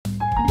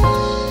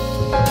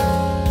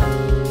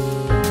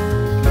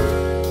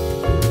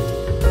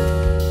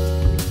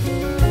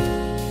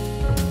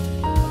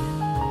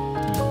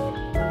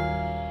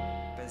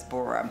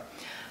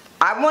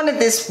wanted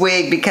this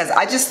wig because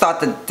I just thought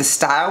that the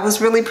style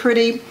was really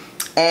pretty,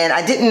 and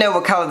I didn't know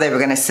what color they were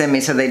going to send me,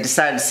 so they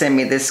decided to send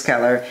me this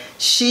color.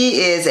 She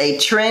has a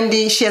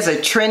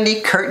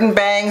trendy curtain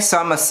bang, so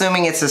I'm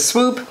assuming it's a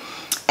swoop,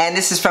 and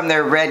this is from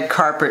their Red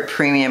Carpet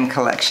Premium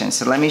Collection.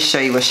 So let me show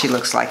you what she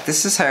looks like.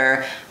 This is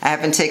her. I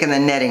haven't taken the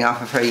netting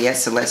off of her yet,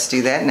 so let's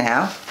do that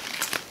now.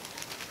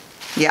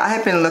 Yeah, I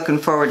have been looking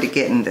forward to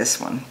getting this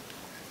one.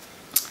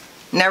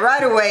 Now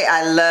right away,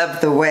 I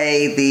love the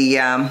way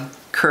the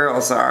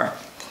curls are.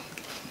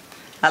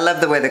 I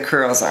love the way the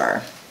curls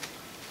are.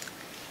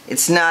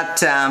 It's not,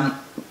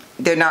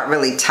 they're not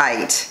really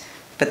tight,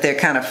 but they're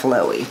kind of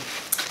flowy.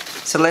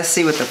 So let's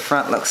see what the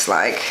front looks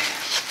like.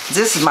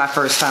 This is my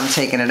first time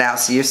taking it out,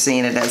 so you're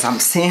seeing it as I'm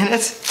seeing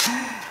it.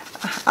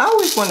 I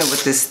always wonder what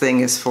this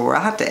thing is for.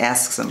 I'll have to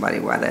ask somebody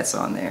why that's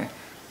on there.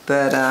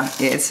 But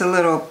yeah, it's a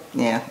little,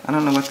 yeah, I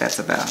don't know what that's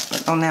about.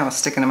 But oh, now it's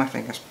sticking to my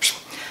fingers.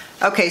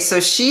 Okay, so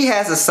she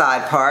has a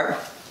side part.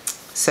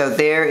 So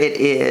there it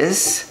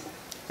is.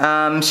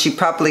 She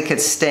probably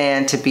could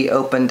stand to be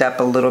opened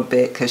up a little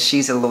bit because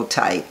she's a little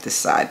tight, the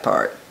side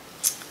part.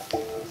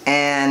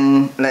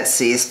 And let's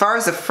see, as far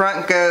as the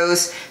front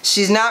goes,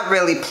 she's not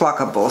really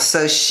pluckable.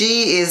 So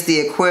she is the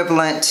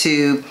equivalent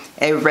to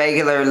a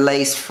regular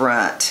lace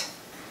front.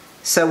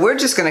 So we're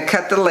just gonna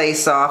cut the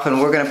lace off and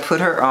we're gonna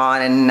put her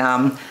on, and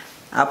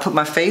I'll put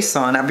my face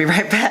on. I'll be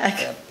right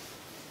back.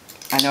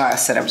 I know I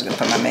said I was gonna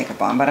put my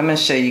makeup on, but I'm gonna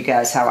show you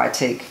guys how I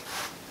take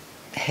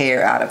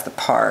hair out of the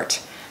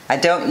part. I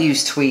don't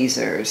use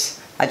tweezers.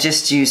 I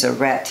just use a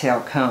rat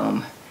tail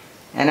comb.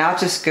 And I'll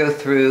just go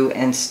through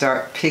and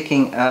start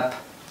picking up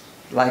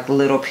like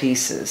little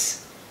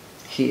pieces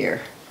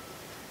here.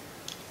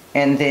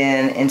 And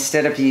then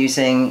instead of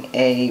using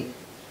a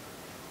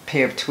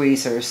pair of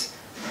tweezers,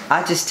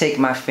 I just take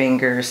my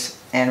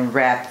fingers and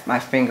wrap my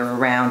finger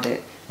around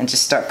it and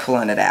just start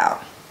pulling it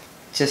out.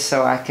 Just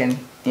so I can,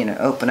 you know,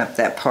 open up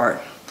that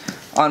part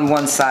on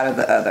one side or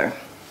the other.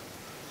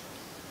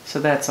 So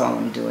that's all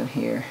I'm doing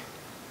here.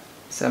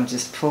 So I'm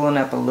just pulling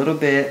up a little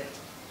bit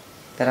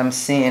that I'm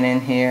seeing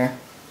in here.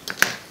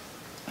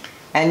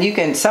 And you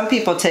can, some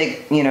people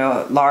take, you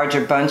know,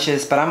 larger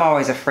bunches, but I'm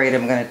always afraid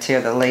I'm going to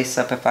tear the lace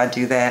up if I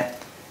do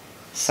that.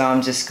 So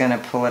I'm just going to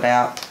pull it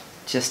out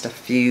just a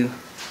few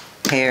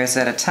hairs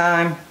at a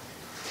time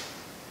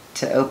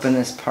to open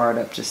this part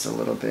up just a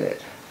little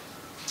bit.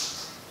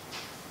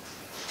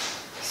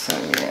 So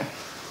yeah,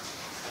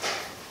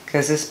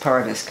 because this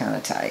part is kind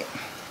of tight.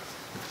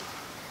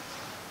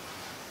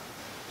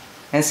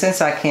 And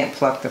since I can't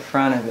pluck the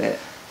front of it,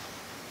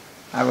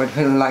 I would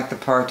really like the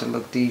part to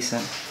look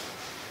decent.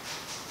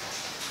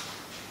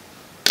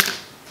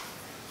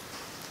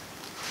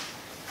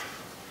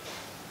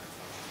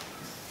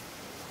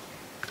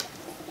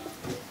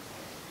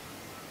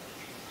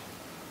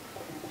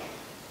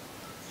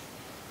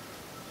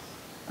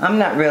 I'm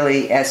not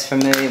really as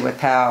familiar with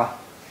how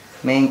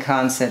Main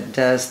Concept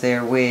does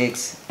their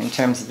wigs in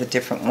terms of the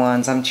different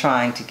ones. I'm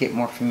trying to get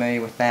more familiar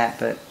with that,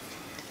 but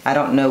I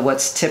don't know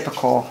what's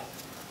typical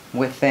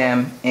with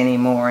them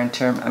anymore in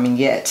terms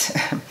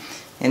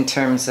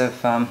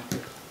of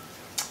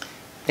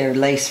their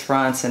lace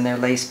fronts and their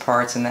lace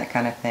parts and that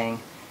kind of thing.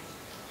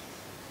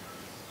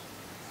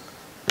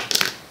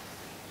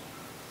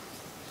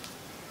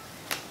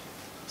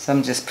 So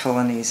I'm just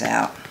pulling these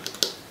out.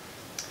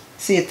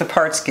 See if the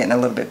part's getting a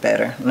little bit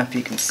better. I don't know if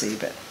you can see,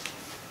 but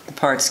the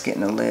part's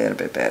getting a little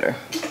bit better.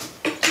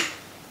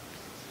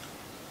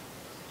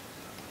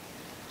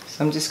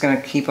 So I'm just going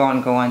to keep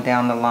on going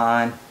down the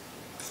line.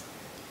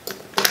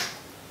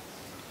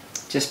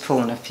 Just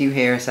pulling a few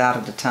hairs out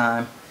at a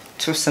time,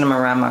 twisting them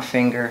around my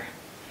finger.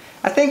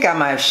 I think I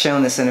might have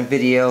shown this in a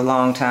video a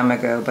long time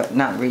ago, but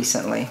not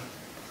recently.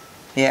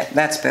 Yeah,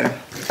 that's better.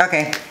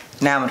 Okay,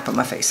 now I'm going to put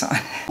my face on.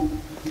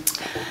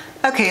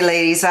 Okay,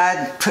 ladies,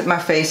 I put my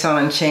face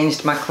on and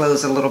changed my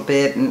clothes a little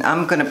bit, and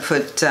I'm going to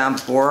put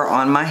Bora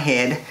on my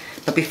head.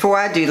 But before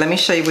I do, let me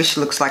show you what she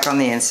looks like on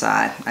the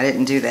inside. I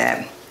didn't do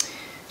that.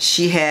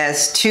 She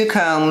has two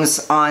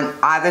combs on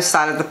either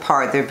side of the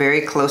part. They're very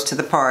close to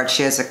the part.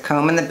 She has a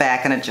comb in the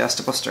back and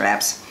adjustable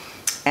straps.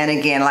 And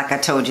again, like I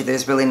told you,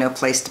 there's really no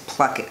place to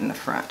pluck it in the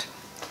front.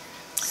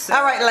 So,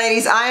 all right,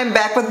 ladies, I am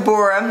back with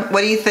Bora. What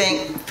do you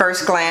think?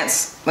 First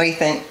glance, what do you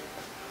think?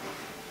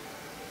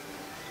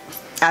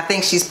 I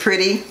think she's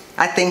pretty.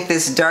 I think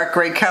this dark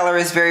gray color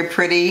is very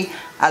pretty.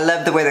 I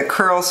love the way the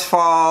curls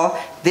fall.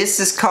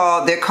 This is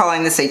called, they're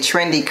calling this a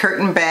trendy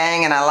curtain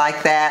bang, and I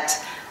like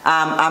that.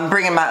 I'm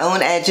bringing my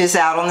own edges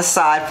out on the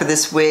side for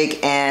this wig,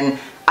 and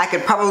I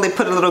could probably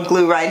put a little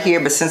glue right here,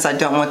 but since I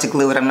don't want to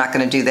glue it, I'm not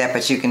going to do that,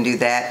 but you can do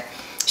that.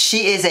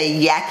 She is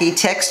a yucky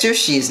texture.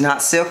 She is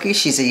not silky.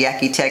 She's a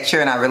yucky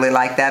texture, and I really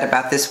like that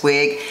about this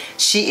wig.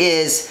 She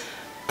is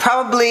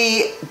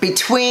probably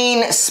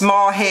between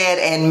small head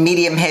and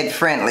medium head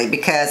friendly,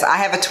 because I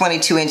have a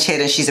 22-inch head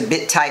and she's a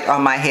bit tight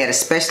on my head,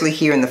 especially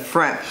here in the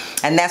front,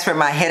 and that's where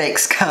my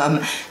headaches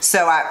come.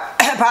 So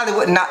I probably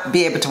would not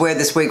be able to wear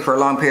this wig for a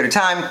long period of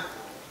time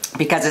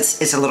because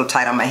it's a little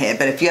tight on my head.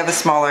 But if you have a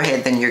smaller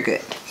head, then you're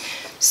good.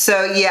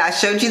 So yeah, I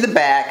showed you the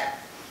back.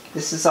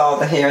 This is all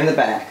the hair in the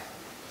back.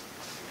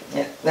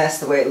 Yep, that's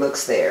the way it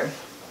looks there.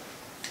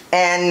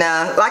 And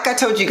like I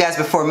told you guys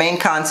before, Main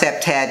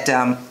Concept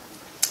had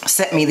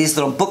sent me these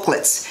little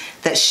booklets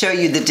that show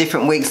you the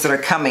different wigs that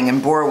are coming,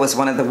 and Bora was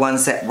one of the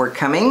ones that were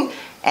coming,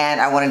 and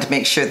I wanted to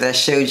make sure that I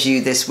showed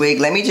you this wig.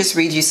 Let me just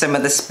read you some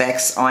of the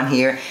specs on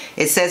here.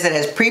 It says it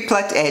has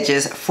pre-plucked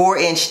edges,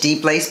 4-inch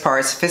deep lace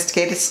parts,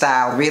 sophisticated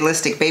style,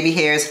 realistic baby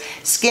hairs,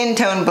 skin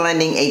tone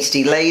blending,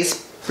 HD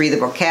lace,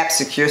 breathable caps,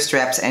 secure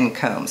straps, and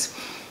combs.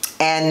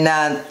 And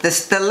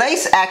the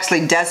lace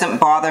actually doesn't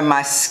bother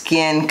my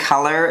skin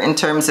color in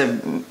terms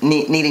of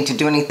needing to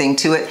do anything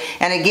to it.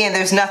 And again,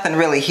 there's nothing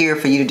really here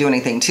for you to do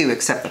anything to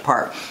except the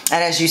part.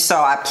 And as you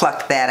saw, I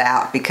plucked that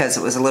out because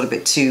it was a little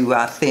bit too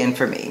thin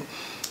for me.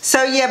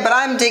 So yeah, but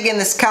I'm digging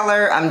this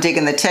color, I'm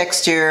digging the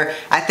texture.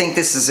 I think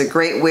this is a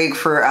great wig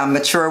for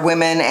mature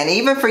women and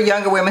even for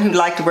younger women who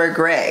like to wear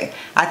gray.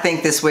 I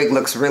think this wig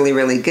looks really,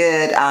 really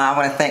good. I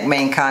want to thank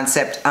Main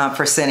Concept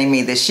for sending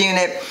me this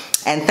unit.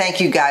 And thank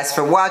you guys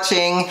for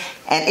watching.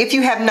 And if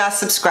you have not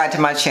subscribed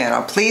to my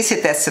channel, please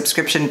hit that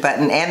subscription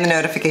button and the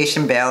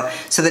notification bell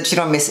so that you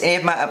don't miss any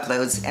of my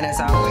uploads. And as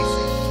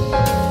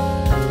always,